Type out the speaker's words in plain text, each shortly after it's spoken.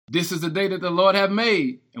This is the day that the Lord have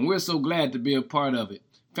made, and we're so glad to be a part of it.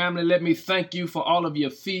 Family, let me thank you for all of your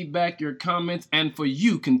feedback, your comments, and for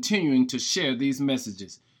you continuing to share these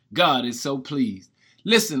messages. God is so pleased.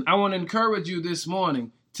 Listen, I want to encourage you this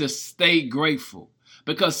morning to stay grateful,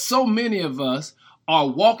 because so many of us are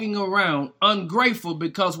walking around ungrateful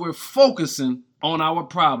because we're focusing on our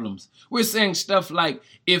problems. We're saying stuff like,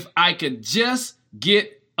 if I could just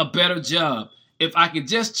get a better job, if I could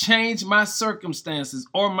just change my circumstances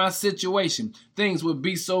or my situation, things would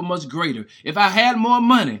be so much greater. If I had more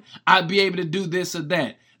money, I'd be able to do this or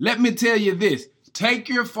that. Let me tell you this. Take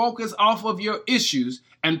your focus off of your issues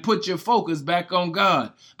and put your focus back on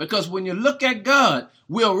God. Because when you look at God,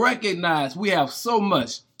 we'll recognize we have so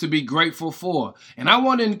much to be grateful for. And I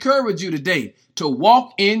want to encourage you today to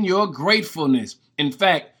walk in your gratefulness. In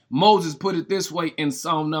fact, Moses put it this way in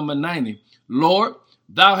Psalm number 90. Lord,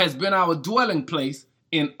 Thou hast been our dwelling place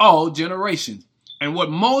in all generations. And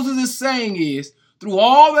what Moses is saying is, through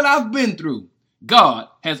all that I've been through, God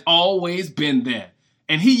has always been there.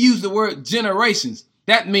 And he used the word generations.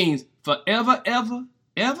 That means forever, ever,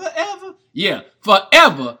 ever, ever. Yeah,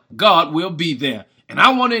 forever God will be there. And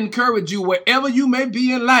I want to encourage you, wherever you may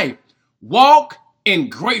be in life, walk in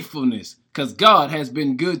gratefulness, because God has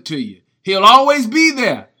been good to you. He'll always be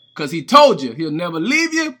there, because he told you he'll never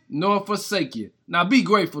leave you nor forsake you. Now be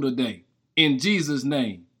grateful today. In Jesus'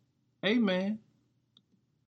 name, amen.